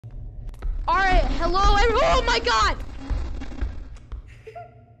Alright, hello everyone. Oh my god!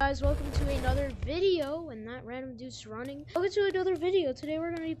 Guys, welcome to another video. And that random dude's running. Welcome to another video. Today we're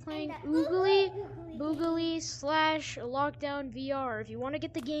going to be playing Ooglie, Booglie / Lockdown VR. If you want to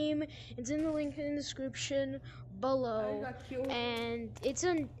get the game, it's in the link in the description below. And it's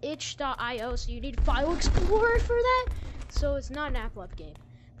on itch.io, so you need File Explorer for that. So it's not an Apple game.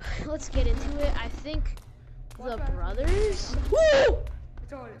 Let's get into it. I think the brothers. Woo!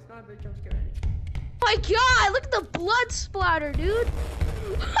 It's not a big jump scare. Oh my god, look at the blood splatter, dude.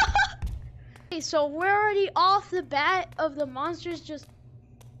 Okay, so we're already off the bat of the monsters just...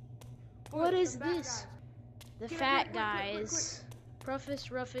 What is this? The fat guys.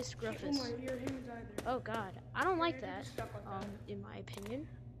 Roughest, roughest, gruffest. Oh god, I don't like that, in my opinion.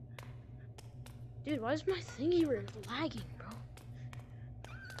 Dude, why is my thingy lagging, bro?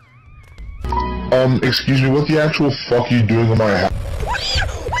 Excuse me, what the actual fuck are you doing in my house? What is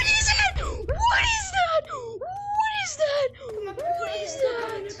that? What is that? What is that? What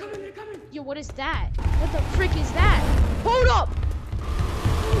is that? They're coming. Yo, what is that? What the frick is that? Hold up!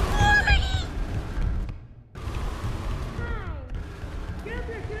 Get up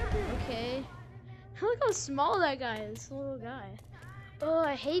here. Okay. Look how small that guy is, this little guy. Oh,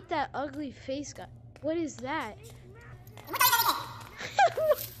 I hate that ugly face guy. What is that?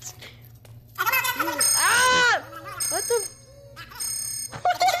 Ah! What the?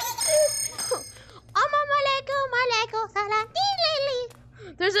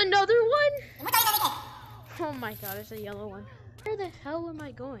 There's another one? Oh my god, there's a yellow one. Where the hell am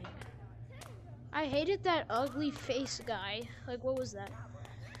I going? I hated that ugly face guy. Like, what was that?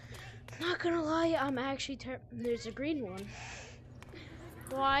 Not gonna lie, I'm actually there's a green one.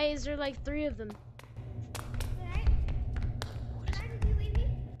 Why is there like 3 of them?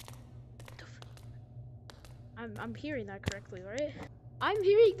 I'm hearing that correctly, right? I'm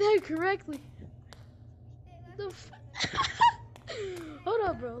hearing that correctly. The f Hold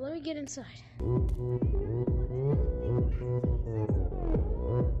up, bro. Let me get inside.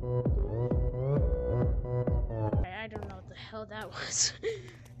 I don't know what the hell that was.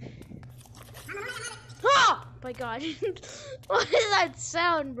 Oh my god. What is that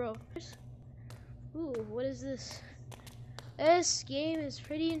sound, bro? Ooh, what is this? This game is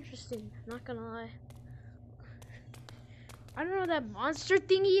pretty interesting, not gonna lie. I don't know what that monster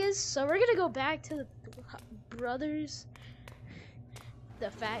thingy is, so we're gonna go back to the brothers. The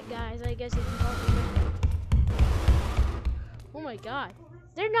fat guys, I guess you can call them. Oh my god.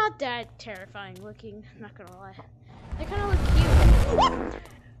 They're not that terrifying looking, not gonna lie. They kinda look cute.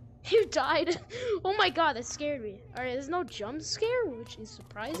 You died. Oh my god, that scared me. Alright, there's no jump scare, which is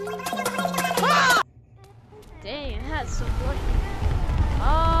surprising. Ah! Dang, that's so bloody.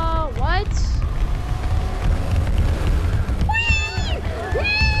 Oh, what?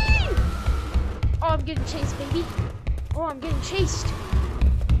 Oh, I'm getting chased, baby. Oh, I'm getting chased.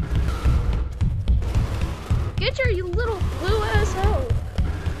 Get your, you little blue asshole.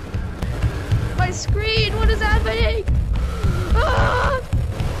 My screen, what is happening? Ah!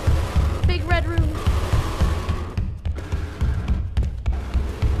 Big red room.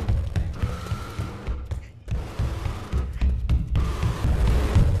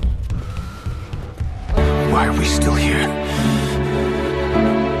 Why are we still here?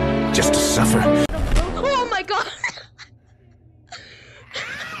 Just to suffer? Oh my god!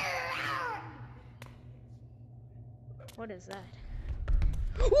 What is that?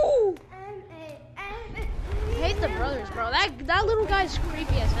 Ooh! I hate the brothers, bro. That little guy's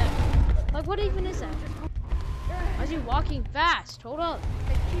creepy as heck. Like, what even is that? Why is he walking fast? Hold up.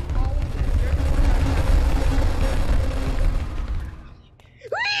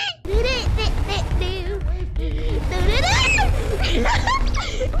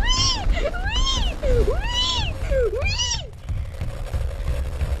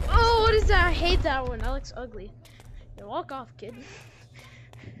 Oh, what is that? I hate that one. That looks ugly. Yeah, walk off, kid.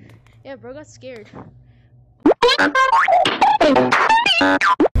 Yeah, bro got scared.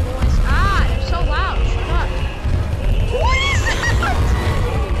 Ah, they're so loud. Shut up. What is that?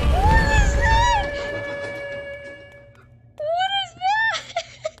 What is that?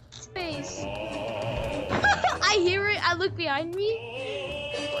 Space. I hear it. I look behind me.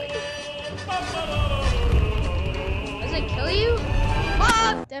 Does it kill you?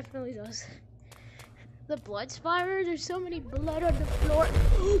 Ah, definitely does. The blood splatter. There's so many blood on the floor.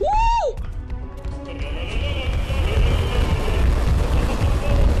 Woo! I'm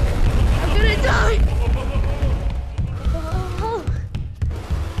gonna die. Oh.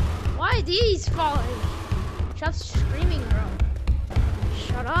 Why are these falling? Stop screaming, bro.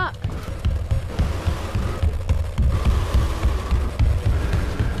 Shut up.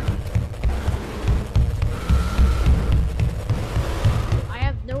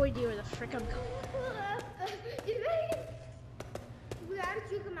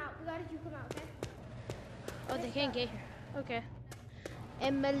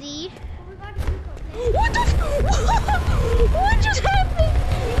 Emily. Oh my god, it's Rico. What the what just happened?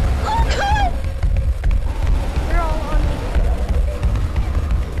 Oh god! They're all on me.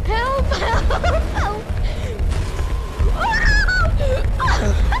 Help! Help! Help!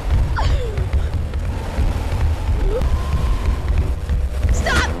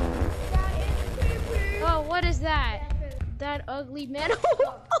 Stop! Oh, what is that? That ugly man.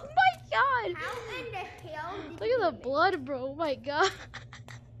 Oh my god! How in the hell did Look at the blood, bro. Oh my god.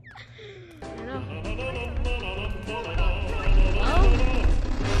 I know. Oh,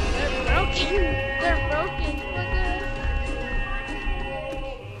 they're broken. They're broken. What the heck?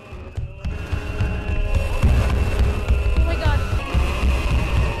 Oh my god.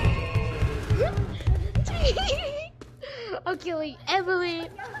 I'm killing Emily.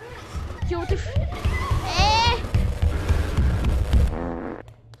 Yo, what the f- Eh!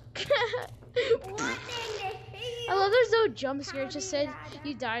 What in the hell? I love there's no jump scare. It just said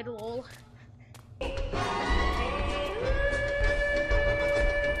you died, lol.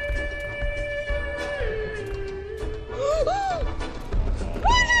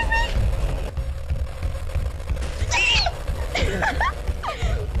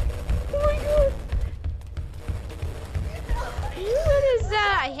 What is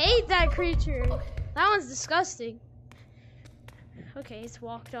that? I hate that creature. That one's disgusting. Okay, it's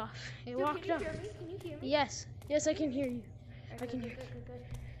walked off. It walked off. Can you hear me? Yes. Yes, I can hear you. I can hear Good.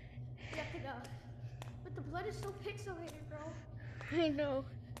 You have to go. But the blood is so pixelated, bro. you. I know.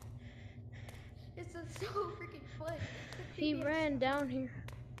 It's so freaking fun. He ran down here.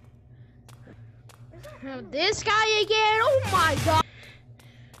 Now this guy again. Oh my god.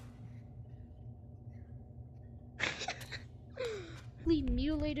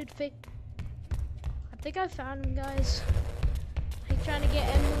 Mutilated fake. I think I found him, guys. He's trying to get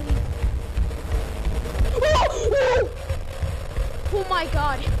Emily. Oh, oh my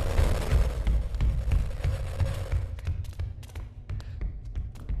god.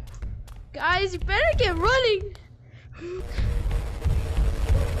 Guys, you better get running.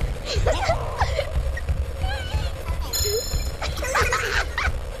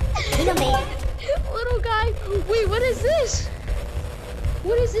 Little guy. Wait, what is this?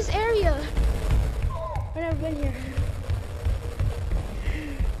 What is this area? I've never been here.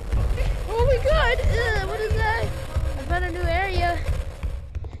 Oh my god! Ugh, what is that? I found a new area.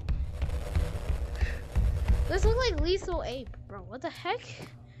 This looks like Lethal Ape, bro. What the heck?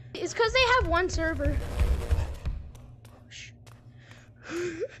 It's because they have one server. Shh.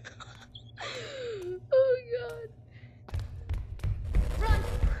 Oh my god. Run!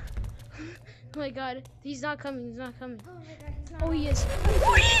 Oh my god. He's not coming. He's not coming. Oh my god, he's not. Oh, he is.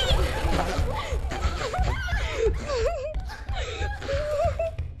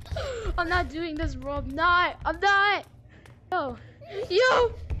 I'm not doing this, bro. I'm not. Yo.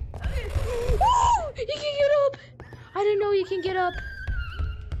 Yo. Woo! He can get up. I didn't know he can get up.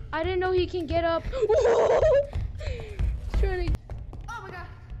 I didn't know he can get up. Woo! He's trying to. Oh my god.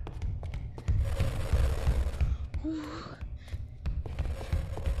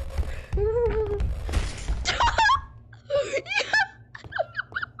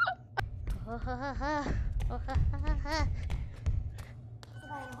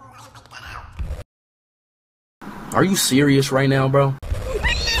 Are you serious right now, bro?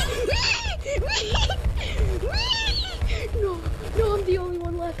 No, I'm the only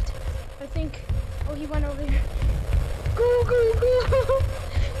one left. I think. Oh, he went over here. Go.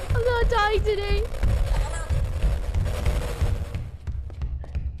 I'm not dying today.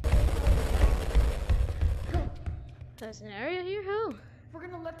 There's an area here? Who? We're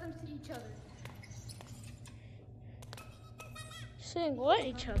gonna let them see each other. Saying what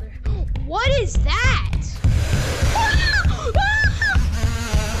each other? What is that?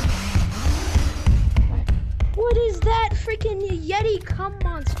 What is that freaking Yeti cum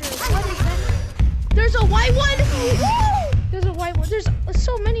monster? What is that? There's a white one! There's a white one. There's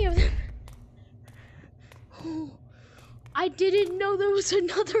so many of them. I didn't know there was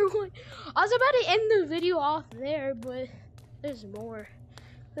another one. I was about to end the video off there, but there's more.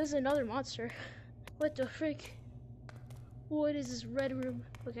 There's another monster. What the frick? What is this red room?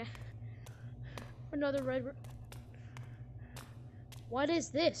 Okay. Another red room. What is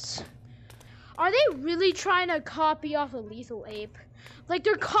this? Are they really trying to copy off a Lethal Ape? Like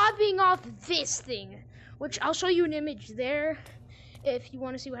they're copying off this thing, which I'll show you an image there if you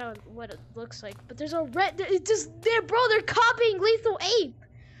want to see what it looks like. But there's a red, it's just there, bro. They're copying Lethal Ape.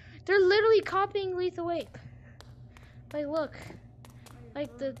 They're literally copying Lethal Ape. Like look,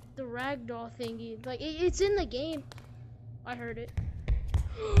 like the ragdoll thingy. Like it's in the game. I heard it.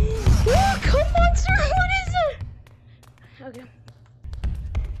 Oh, come on, sir. What is it? Okay.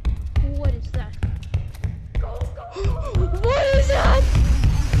 What is that? What is that?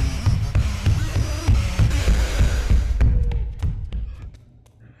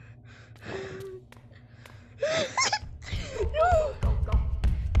 No.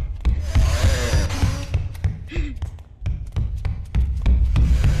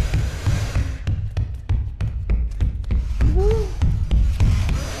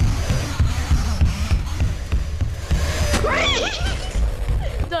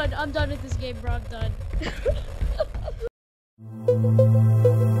 I'm done at this game, bro. I'm done.